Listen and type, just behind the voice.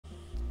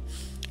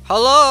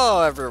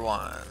Hello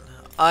everyone!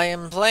 I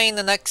am playing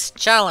the next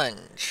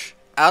challenge,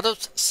 Out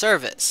of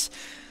Service.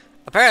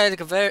 Apparently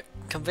the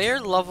conveyor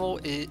lever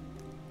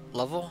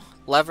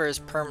is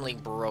permanently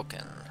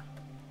broken.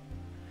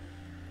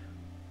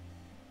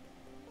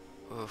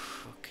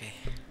 Oof, okay.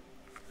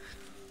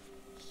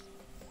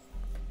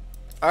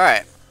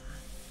 Alright.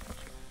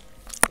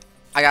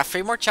 I got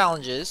 3 more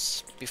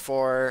challenges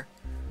before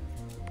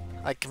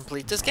I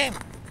complete this game.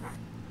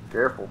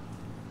 Careful.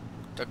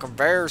 The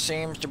conveyor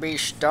seems to be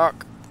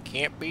stuck.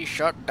 Can't be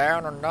shut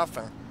down or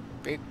nothing.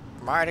 Be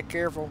mighty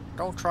careful.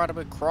 Don't try to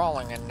be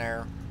crawling in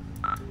there.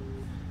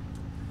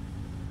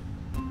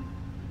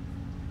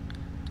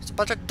 There's a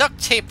bunch of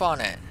duct tape on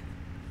it.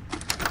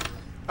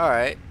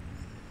 Alright.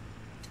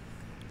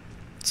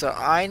 So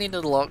I need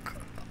to look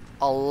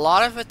a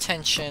lot of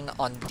attention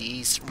on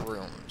these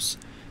rooms.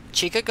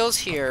 Chica goes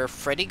here,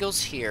 Freddy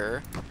goes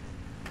here,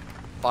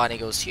 Bonnie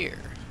goes here.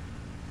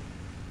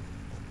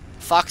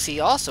 Foxy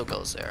also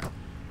goes there.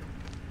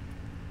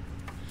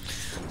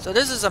 So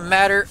this is a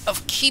matter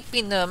of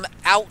keeping them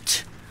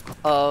out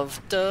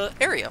of the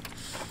area.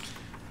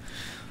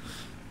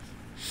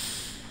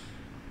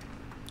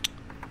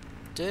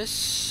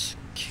 This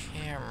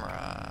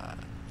camera,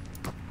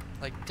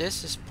 like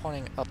this, is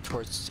pointing up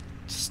towards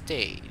the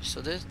stage. So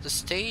the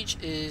stage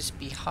is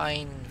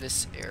behind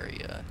this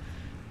area,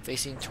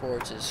 facing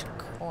towards this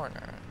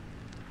corner.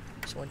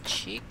 So when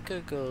Chica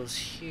goes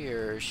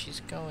here,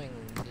 she's going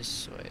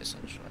this way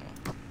essentially.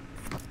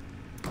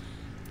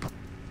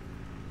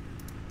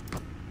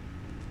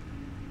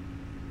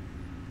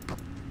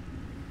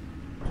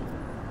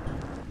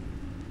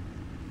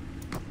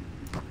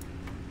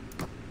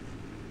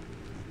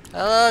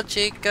 Hello,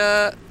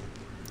 Chica.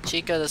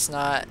 Chica is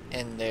not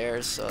in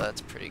there, so that's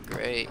pretty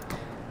great.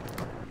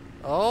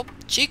 Oh,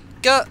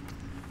 Chica!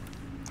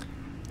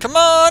 Come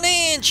on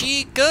in,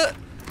 Chica!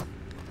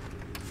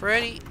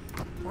 Freddy,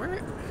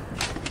 where'd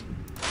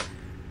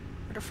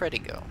Freddy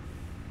go?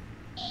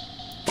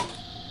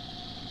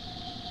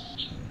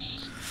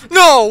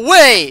 No,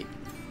 wait!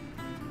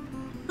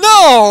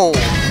 No!